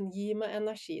helsen min, den gir meg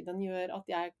energi, den gjør at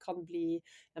jeg kan bli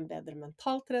en bedre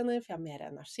mentaltrener, for jeg har mer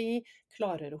energi,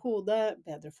 klarere hode,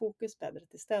 bedre fokus, bedre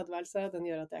tilstedeværelse, den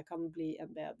gjør at jeg kan bli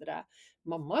en bedre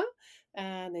mamma,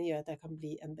 den gjør at jeg kan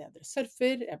bli en bedre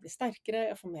surfer, jeg blir sterkere,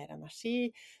 jeg får mer energi,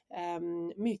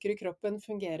 mykere i kroppen,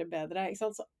 fungerer bedre, ikke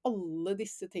sant? Så alle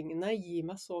disse tingene gir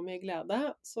meg så mye glede,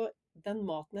 så den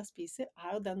maten jeg spiser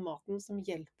er jo den maten som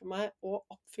hjelper meg å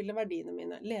oppfylle verdiene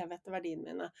mine, leve etter verdiene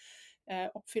mine.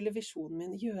 oppfylle visjonen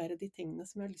min, gjøre de tingene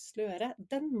som jeg har lyst til å gjøre.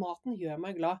 Den maten gjør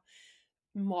meg glad.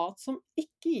 Mat som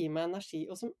ikke gir meg energi,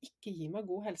 og som ikke gir meg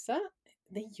god helse,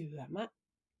 det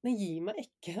gir meg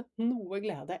ikke noe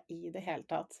glede i det hele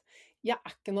tatt. Jeg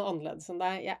er ikke noe annerledes enn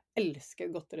deg. Jeg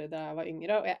elsket godteri da jeg var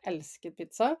yngre, og jeg elsket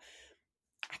pizza.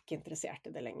 Jeg er ikke interessert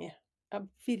i det lenger. Jeg har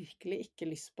virkelig ikke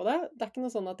lyst på det. Det er ikke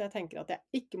noe sånn at jeg tenker at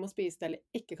jeg ikke må spise det,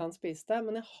 eller ikke kan spise det,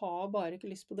 men jeg har bare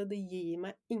ikke lyst på det. Det gir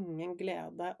meg ingen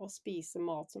glede å spise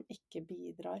mat som ikke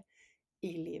bidrar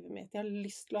i livet mitt. Jeg har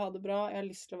lyst til å ha det bra, jeg har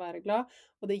lyst til å være glad,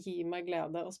 og det gir meg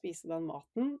glede å spise den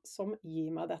maten som gir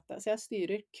meg dette. Så jeg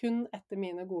styrer kun etter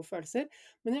mine gode følelser,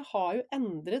 men jeg har jo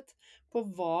endret på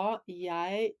hva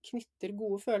jeg knytter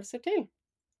gode følelser til.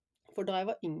 For da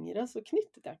jeg var yngre, så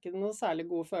knyttet jeg ikke noen særlig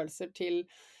gode følelser til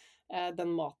den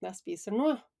maten jeg spiser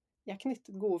nå. Jeg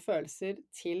knyttet gode følelser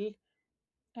til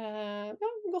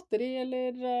godteri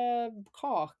eller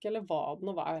kake eller hva det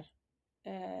nå var.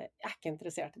 Jeg er ikke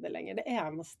interessert i det lenger. Det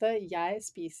eneste jeg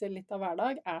spiser litt av hver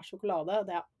dag er sjokolade.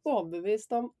 Det er jeg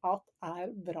overbevist om at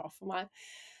er bra for meg.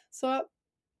 Så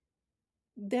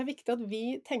det er viktig at vi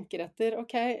tenker etter,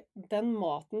 ok, den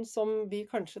maten som vi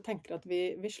kanskje tenker at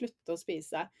vi vil slutte å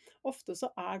spise. Ofte så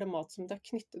er det mat som det er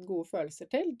knyttet gode følelser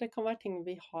til. Det kan være ting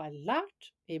vi har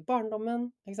lært i barndommen.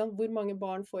 Ikke sant? Hvor mange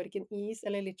barn får ikke en is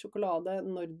eller litt sjokolade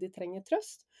når de trenger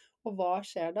trøst? Og hva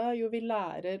skjer da? Jo, vi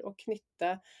lærer å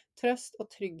knytte trøst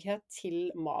og trygghet til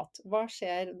mat. Hva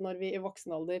skjer når vi i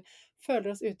voksen alder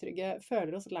føler oss utrygge,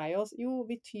 føler oss lei oss? Jo,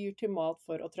 vi tyr til mat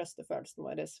for å trøste følelsene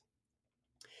våre.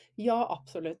 Ja,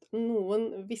 absolutt.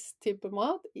 Noen viss type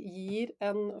mat gir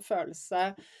en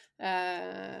følelse,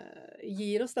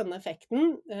 gir oss denne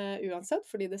effekten uansett,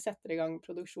 fordi det setter i gang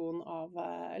produksjon av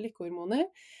lykkehormoner.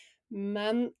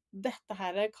 Men dette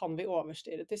her kan vi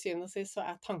overstyre. Til syvende og sist så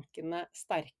er tankene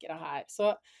sterkere her.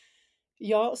 Så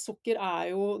ja, sukker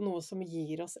er jo noe som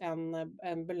gir oss en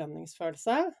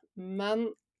belønningsfølelse, men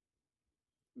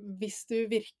hvis du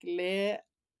virkelig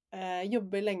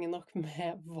jobber lenge nok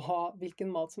med hvilken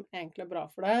mat som egentlig er bra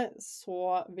for deg,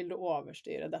 så vil du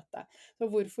overstyre dette. Så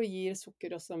hvorfor gir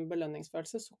sukker oss en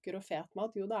belønningsfølelse? Sukker og fet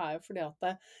mat? Jo, det er jo fordi at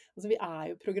vi er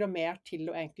jo programmert til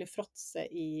å egentlig fråtse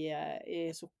i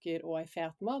sukker og i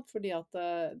fet mat, fordi at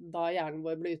da hjernen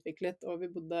vår ble utviklet, og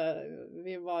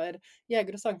vi var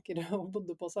jegere og sankere og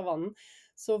bodde på savannen,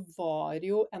 så var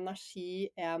jo energi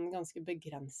en ganske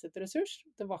begrenset ressurs.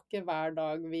 Det var ikke hver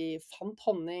dag vi fant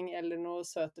honning eller noe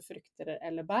søte frukter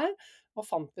eller bær, og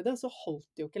fant vi det, så holdt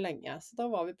det jo ikke lenge. Så da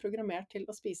var vi programmert til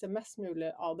å spise mest mulig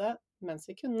av det mens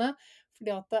vi kunne,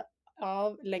 fordi at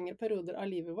av lengre perioder av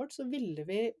livet vårt så ville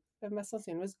vi mest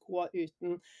sannsynligvis gå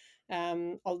uten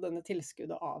all denne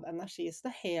tilskuddet av energi. Så det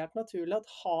er helt naturlig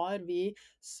at har vi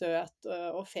søt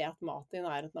og fet mat i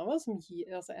nærheten av oss, som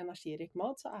gir altså energirik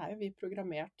mat, så er jo vi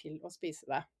programmert til å spise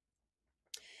det.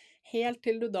 Helt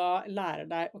til du da lærer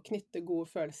deg å knytte gode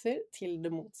følelser til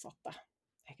det motsatte.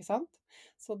 Ikke sant?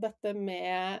 Så dette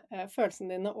med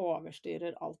følelsene dine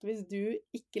overstyrer alt. Hvis du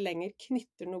ikke lenger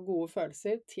knytter noen gode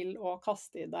følelser til å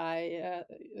kaste i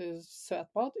deg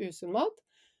søt mat, usunn mat,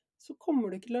 så kommer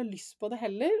du ikke til å ha lyst på det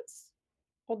heller.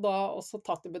 Og da også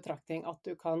tatt i betraktning at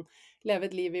du kan leve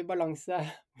et liv i balanse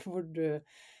hvor du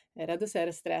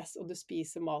reduserer stress, og du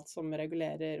spiser mat som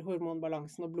regulerer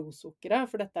hormonbalansen og blodsukkeret,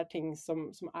 for dette er ting som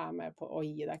er med på å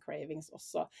gi deg cravings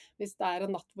også. Hvis det er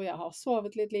en natt hvor jeg har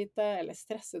sovet litt lite, eller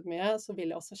stresset mye, så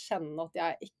vil jeg også kjenne at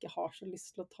jeg ikke har så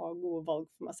lyst til å ta gode valg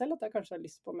for meg selv, at jeg kanskje har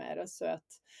lyst på mer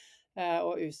søt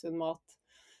og usunn mat.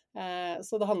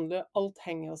 Så det handler, alt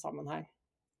henger jo sammen her.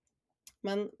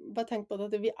 Men bare tenk på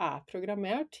det at vi er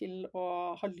programmert til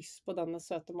å ha lyst på denne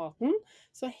søte maten,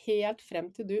 så helt frem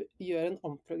til du gjør en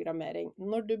omprogrammering.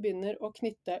 Når du begynner å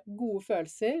knytte gode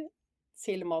følelser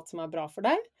til mat som er bra for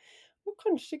deg, og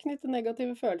kanskje knytte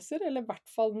negative følelser, eller i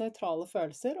hvert fall nøytrale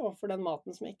følelser overfor den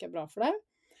maten som ikke er bra for deg,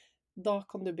 da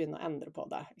kan du begynne å endre på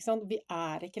det. Ikke sant? Vi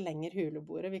er ikke lenger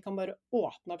huleboere, vi kan bare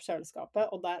åpne opp kjøleskapet,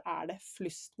 og der er det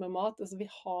flust med mat. Altså, vi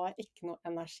har ikke noe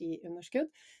energiunderskudd.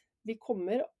 Vi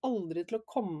kommer aldri til å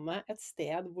komme et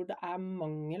sted hvor det er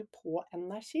mangel på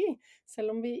energi,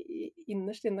 selv om vi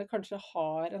innerst inne kanskje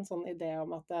har en sånn idé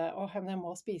om at jeg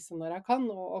må spise når jeg kan,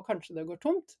 og kanskje det går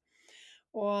tomt.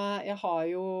 Og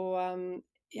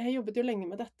jeg jobbet jo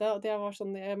lenge med dette, at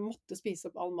jeg måtte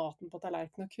spise opp all maten på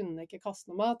tallerkenen og kunne ikke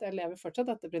kaste noe mat. Jeg lever fortsatt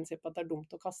etter prinsippet at det er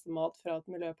dumt å kaste mat fra et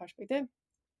miljøperspektiv.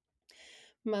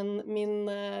 Men min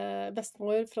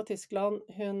bestemor fra Tyskland,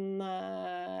 hun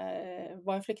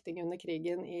var flyktning under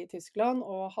krigen i Tyskland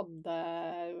og hadde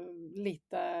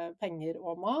lite penger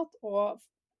og mat, og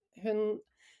hun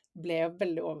ble jo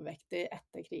veldig overvektig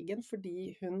etter krigen,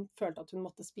 fordi hun følte at hun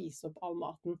måtte spise opp all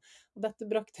maten. Og dette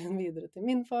brakte hun videre til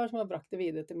min far, som har brakt det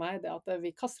videre til meg, det at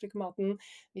vi kaster ikke maten,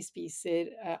 vi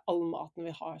spiser all maten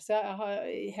vi har. Så jeg har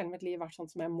i hele mitt liv vært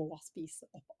sånn som jeg må spise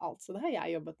opp alt. Så det har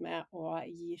jeg jobbet med å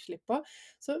gi slipp på.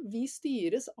 Så vi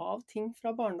styres av ting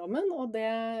fra barndommen, og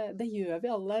det gjør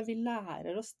vi alle. Vi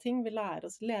lærer oss ting, vi lærer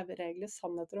oss leveregler,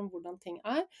 sannheter om hvordan ting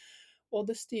er. Og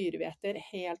det styrer vi etter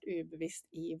helt ubevisst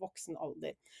i voksen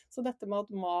alder. Så dette med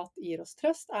at mat gir oss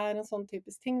trøst er en sånn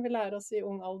typisk ting vi lærer oss i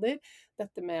ung alder.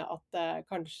 Dette med at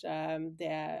kanskje det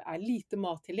er lite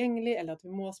mat tilgjengelig, eller at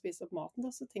vi må spise opp maten, det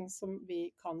er også ting som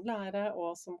vi kan lære,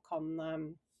 og som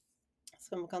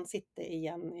kan sitte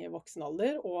igjen i voksen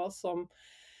alder, og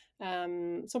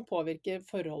som påvirker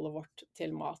forholdet vårt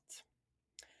til mat.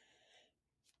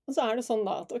 Og så er det sånn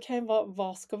da at ok, hva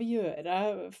skal vi gjøre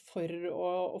for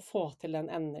å få til den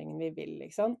endringen vi vil,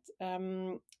 ikke sant?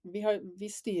 Vi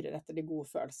styrer etter de gode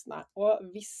følelsene, og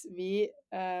hvis vi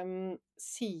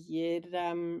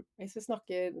hvis vi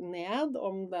snakker ned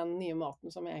om den nye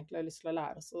maten som vi egentlig har lyst til å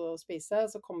lære oss å spise,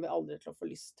 så kommer vi aldri til å få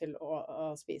lyst til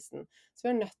å spise den. Så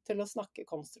vi er nødt til å snakke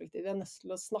konstruktivt, vi er nødt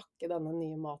til å snakke denne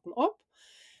nye maten opp,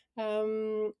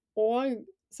 og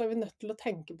så er vi nødt til å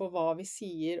tenke på hva vi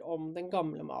sier om den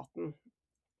gamle maten,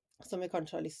 som vi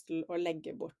kanskje har lyst til å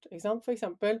legge bort, ikke sant? For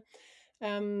eksempel,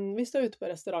 hvis du er ute på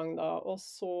restaurant da, og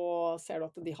så ser du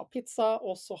at de har pizza,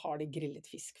 og så har de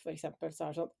grillet fisk, for eksempel, så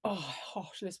er det sånn, jeg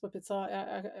har så lyst på pizza,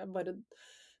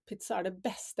 pizza er det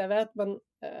beste jeg vet, men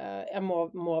jeg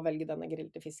må velge denne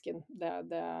grillte fisken,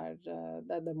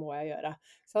 det må jeg gjøre,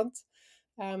 ikke sant?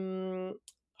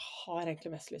 Har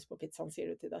egentlig mest lyst på pizzaen, sier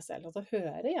du til deg selv. Og så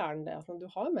hører hjernen det, at du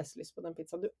har mest lyst på den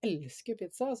pizzaen. Du elsker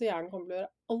pizza, så hjernen kommer til å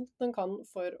gjøre alt den kan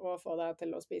for å få deg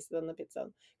til å spise denne pizzaen.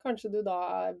 Kanskje du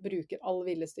da bruker all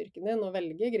viljestyrken din og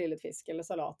velger grillet fisk eller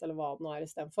salat eller hva det nå er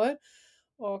i stedet for.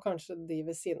 Og kanskje de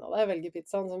ved siden av deg velger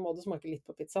pizzaen, så må du smake litt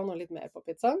på pizzaen og litt mer på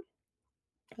pizzaen.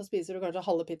 Så spiser du kanskje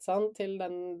halve pizzaen til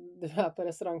den du er på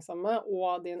restaurant sammen med,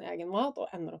 og din egen mat, og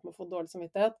ender opp med å få dårlig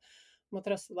samvittighet. Må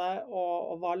trøste deg,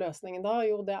 og hva er løsningen da?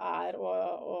 Jo, det er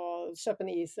å kjøpe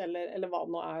en is, eller hva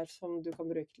det nå er som du kan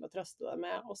bruke til å trøste deg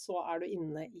med, og så er du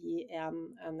inne i en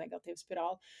negativ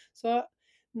spiral. Så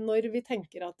når vi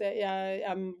tenker at jeg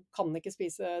kan ikke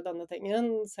spise denne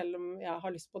tingen, selv om jeg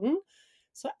har lyst på den,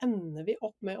 så ender vi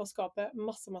opp med å skape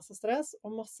masse stress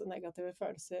og masse negative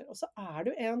følelser. Og så er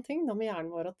det jo en ting da med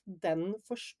hjernen vår, at den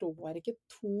forstår ikke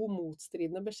to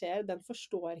motstridende beskjeder, den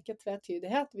forstår ikke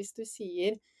tvetydighet. Hvis du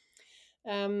sier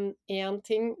en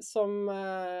ting som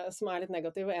er litt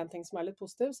negativ og en ting som er litt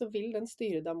positiv, så vil den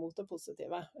styre deg mot det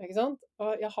positive, ikke sant?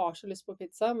 Og jeg har så lyst på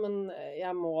pizza, men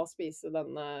jeg må spise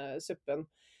denne suppen.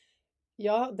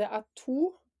 Ja, det er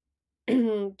to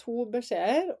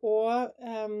beskjeder, og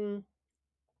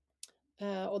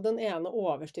den ene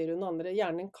overstyrer den andre.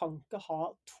 Hjernen kan ikke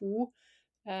ha to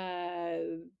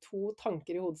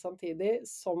tanker i hodet samtidig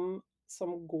som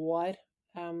går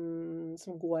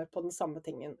på den samme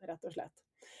tingen, rett og slett.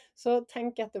 Så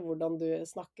tenk etter hvordan du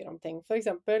snakker om ting. For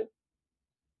eksempel,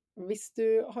 hvis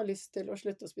du har lyst til å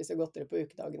slutte å spise godteri på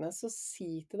ukedagene, så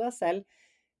si til deg selv,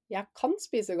 jeg kan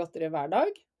spise godteri hver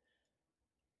dag,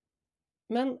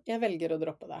 men jeg velger å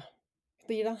droppe det.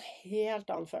 Det gir deg en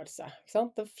helt annen følelse, ikke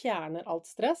sant? Det fjerner alt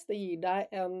stress, det gir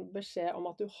deg en beskjed om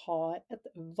at du har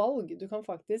et valg. Du kan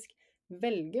faktisk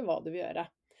velge hva du vil gjøre.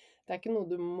 Det er ikke noe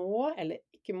du må eller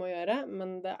ikke må gjøre,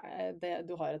 men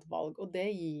du har et valg. Og det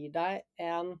gir deg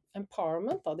en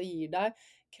empowerment, da. Det gir deg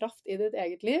kraft i ditt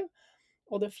eget liv,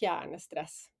 og det fjerner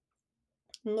stress.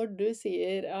 Når du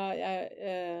sier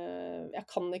jeg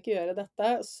kan ikke gjøre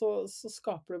dette, så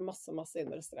skaper du masse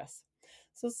indre stress.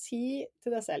 Så si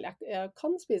til deg selv, jeg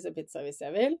kan spise pizza hvis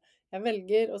jeg vil, jeg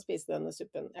velger å spise denne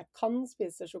suppen, jeg kan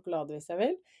spise sjokolade hvis jeg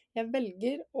vil, jeg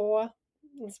velger å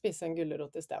spise en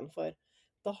gulrot i stedet for.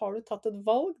 Da har du tatt et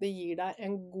valg, det gir deg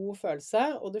en god følelse,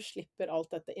 og du slipper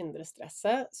alt dette indre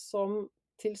stresset, som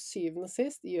til syvende og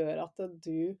sist gjør at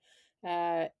du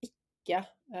ikke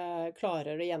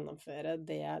klarer å gjennomføre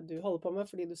det du holder på med,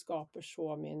 fordi du skaper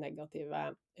så mye negative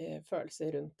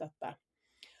følelser rundt dette.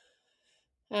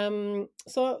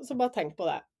 Så bare tenk på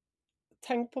det.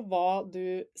 Tenk på hva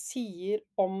du sier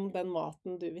om den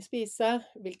maten du vil spise,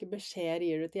 hvilke beskjeder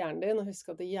gir du til hjernen din, og husk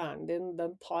at hjernen din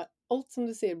den tar alt som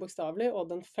du sier bokstavelig,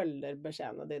 og den følger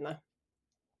beskjedene dine.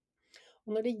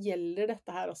 Og når det gjelder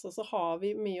dette her også, så har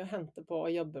vi mye å hente på å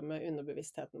jobbe med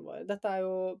underbevisstheten vår. Dette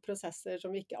jo prosesser som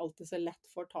vi ikke alltid så lett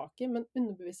får tak i, men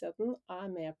underbevisstheten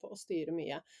med på å styre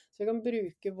mye. Så vi kan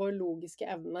bruke vår logiske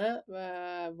evne,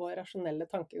 vår rasjonelle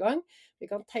tankegang. Vi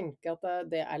kan tenke at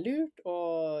det lurt å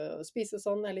spise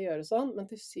sånn eller gjøre sånn, men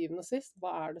til syvende og sist,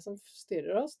 hva det som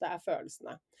styrer oss? Det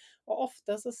følelsene. Og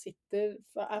ofte så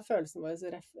følelsene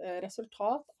våre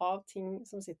resultat av ting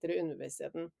som sitter i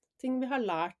underbevisstheten. Ting vi har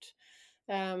lært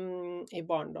i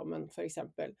barndommen, for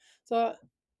eksempel. Så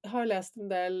jeg har lest en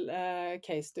del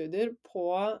case-studier på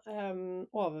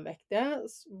overvektige,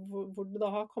 hvor det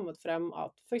da har kommet frem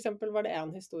at for eksempel var det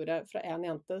en historie fra en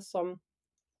jente som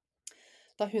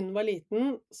da hun var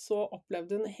liten, så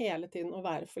opplevde hun hele tiden å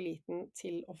være for liten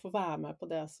til å få være med på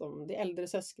det som de eldre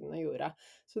søskene gjorde.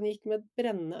 Så hun gikk med et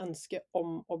brennende ønske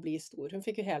om å bli stor. Hun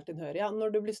fikk jo helt tiden høre, ja, når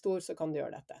du blir stor så kan du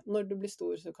gjøre dette. Når du blir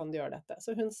stor så kan du gjøre dette.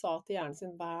 Så hun sa til hjernen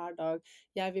sin hver dag,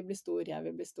 jeg vil bli stor, jeg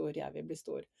vil bli stor, jeg vil bli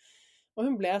stor. Og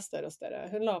hun ble større og større.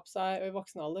 Hun la opp seg, og i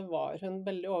voksen alder var hun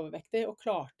veldig overvektig og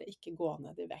klarte ikke gå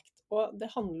ned i vekt. Og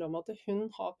det handler om at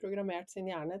hun har programmert sin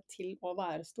hjerne til å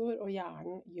være stor, og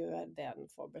hjernen gjør det den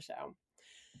får beskjed om.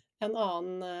 En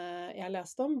annen jeg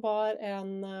leste om var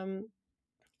en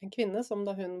kvinne som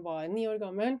da hun var 9 år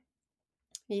gammel,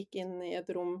 gikk inn i et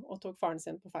rom og tok faren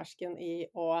sin på fersken i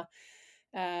å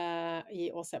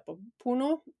se på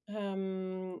porno,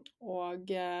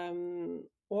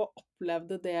 og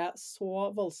opplevde det så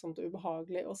voldsomt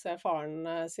ubehagelig å se faren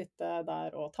sitte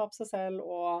der og ta på seg selv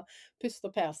og puste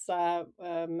og pese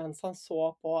mens han så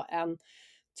på en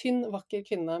tynn, vakker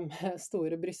kvinne med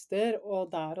store bryster,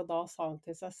 og der og da sa hun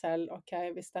til seg selv,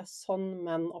 ok, hvis det sånn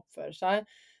menn oppfører seg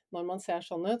når man ser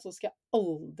sånn ut, så skal jeg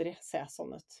aldri se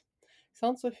sånn ut.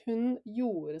 Så hun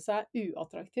gjorde seg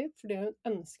uattraktiv, fordi hun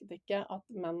ønsket ikke at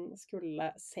menn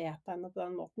skulle se på henne på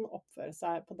den måten, oppføre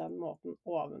seg på den måten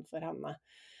ovenfor henne.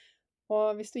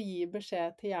 Og hvis du gir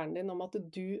beskjed til hjernen din om at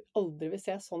du aldri vil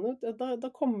se sånn ut, da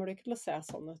kommer du ikke til å se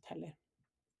sånn ut heller.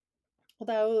 Og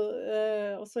det jo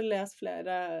også lest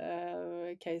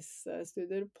flere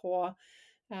case-studier på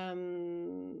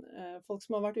folk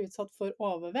som har vært utsatt for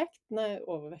for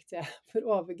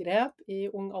overgrep i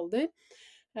ung alder,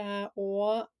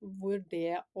 og hvor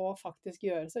det å faktisk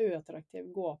gjøre seg uattraktiv,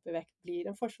 gå opp i vekt,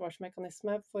 blir en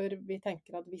forsvarsmekanisme, for vi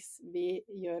tenker at hvis vi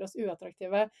gjør oss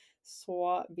uattraktive,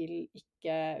 så vil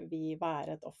ikke vi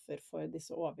være et offer for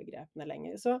disse overgrepene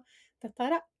lenger. Så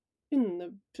dette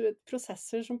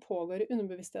prosesser som pågår i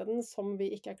underbevisstheten som vi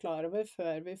ikke klar over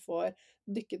før vi får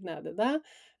dykket ned i det,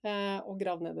 og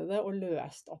gravd ned i det og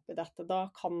løst opp i dette. Da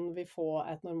kan vi få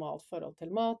et normalt forhold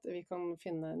til mat, vi kan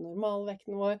finne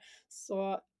normalvekten vår,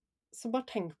 så bare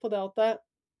tenk på det at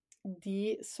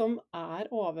de som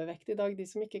overvektige i dag, de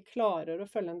som ikke klarer å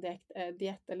følge en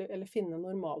diett eller finne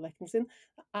normalvekten sin,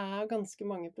 det ganske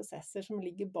mange prosesser som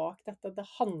ligger bak dette. Det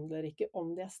handler ikke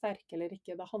om de sterke eller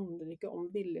ikke, det handler ikke om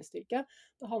viljestyrke,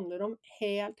 det handler om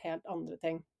helt andre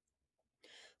ting.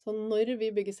 Så når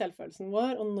vi bygger selvfølelsen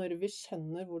vår, og når vi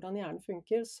skjønner hvordan hjernen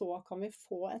funker, så kan vi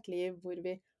få et liv hvor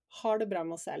vi har det bra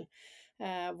med oss selv,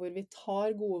 hvor vi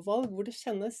tar gode valg, hvor det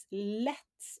kjennes lett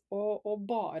og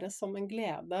bare som en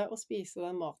glede å spise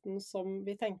den maten som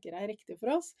vi tenker riktig for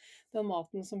oss, den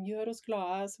maten som gjør oss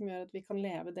glade, som gjør at vi kan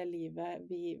leve det livet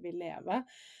vi vil leve,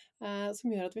 som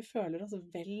gjør at vi føler oss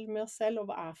vel med oss selv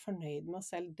og fornøyd med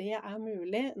oss selv. Det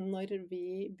mulig når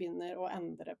vi begynner å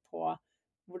endre på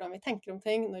hvordan vi tenker om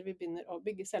ting, når vi begynner å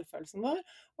bygge selvfølelsen vår,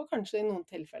 og kanskje i noen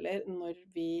tilfeller når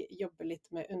vi jobber litt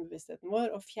med underbevisstheten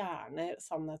vår og fjerner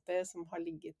sannheter som har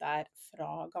ligget der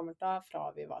fra gammelt av, fra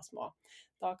vi var små.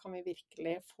 Da kan vi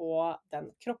virkelig få den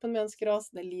kroppen vi ønsker oss,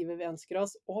 det livet vi ønsker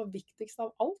oss, og viktigst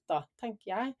av alt da, tenker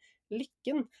jeg,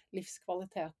 lykken,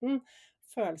 livskvaliteten,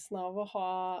 følelsen av å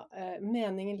ha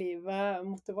mening i livet,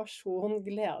 motivasjon,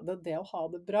 glede, det å ha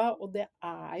det bra, og det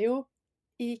jo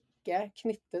ikke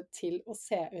knyttet til å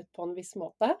se ut på en viss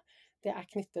måte, det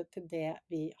knyttet til det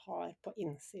vi har på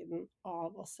innsiden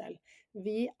av oss selv.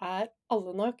 Vi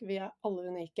alle nok, vi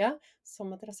alle unike, som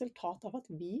et resultat av at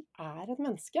vi et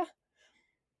menneske.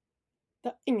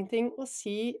 Det ingenting å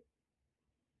si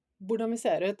hvordan vi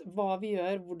ser ut, hva vi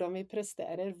gjør, hvordan vi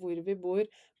presterer, hvor vi bor,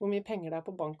 hvor mye penger det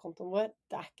på bankkontoen vår,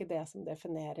 det ikke det som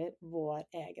definerer vår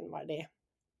egenverdi.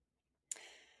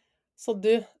 Så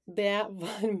det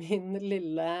var min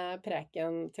lille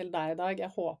preken til deg i dag.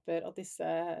 Jeg håper at disse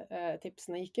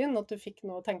tipsene gikk inn, at du fikk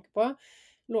noe å tenke på.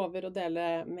 Lover å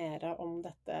dele mer om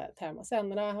dette temaet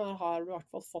senere. Her har du i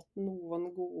hvert fall fått noen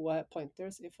gode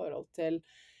pointers i forhold til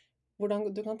hvordan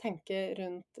du kan tenke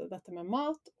rundt dette med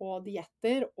mat og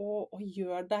dietter, og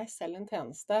gjør deg selv en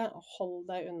tjeneste. Hold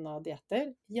deg unna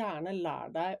dietter. Gjerne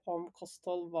lær deg om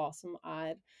kosthold, hva som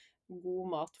er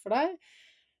god mat for deg.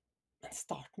 Men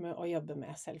start med å jobbe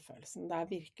med selvfølelsen. Det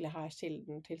er virkelig her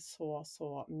kilden til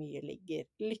så mye ligger.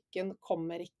 Lykken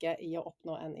kommer ikke i å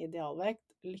oppnå en idealvekt.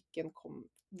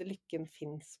 Lykken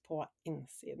finnes på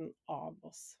innsiden av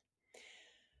oss.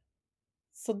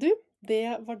 Så du,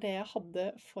 det var det jeg hadde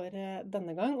for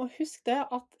denne gang. Og husk det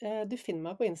at du finner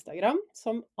meg på Instagram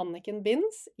som Anniken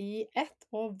Binds i ett,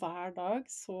 og hver dag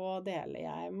så deler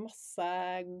jeg masse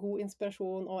god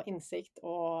inspirasjon og innsikt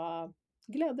og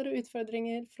gleder og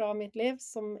utfordringer fra mitt liv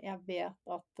som jeg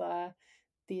vet at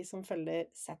de som følger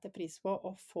setter pris på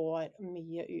og får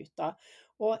mye ut av.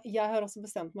 Og jeg har også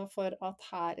bestemt meg for at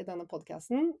her i denne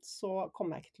podcasten så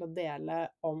kommer jeg ikke til å dele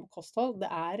om kosthold.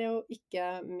 Det er jo ikke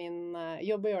min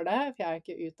jobb å gjøre det, for jeg er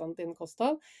ikke utdannet innen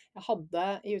kosthold. Jeg hadde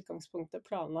i utgangspunktet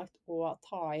planlagt å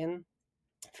ta inn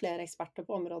flere eksperter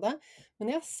på området,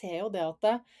 men jeg ser jo det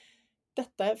at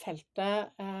dette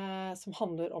feltet som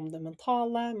handler om det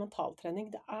mentale, mentaltrening,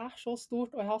 det er så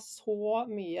stort, og jeg har så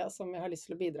mye som jeg har lyst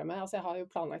til å bidra med. Altså jeg har jo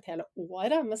planlagt hele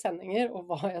året med sendinger og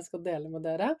hva jeg skal dele med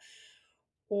dere.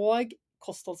 Og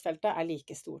kostholdsfeltet er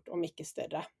like stort, om ikke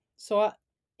større. Så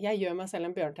jeg gjør meg selv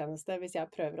en bjørntjeneste hvis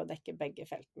jeg prøver å dekke begge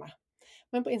feltene.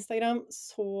 Men på Instagram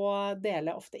så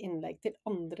deler jeg ofte innlegg til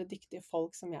andre dyktige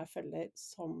folk som jeg følger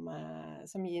som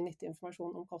gir nyttig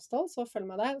informasjon om kosthold. Så følg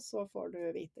med der, så får du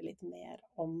vite litt mer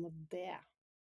om det.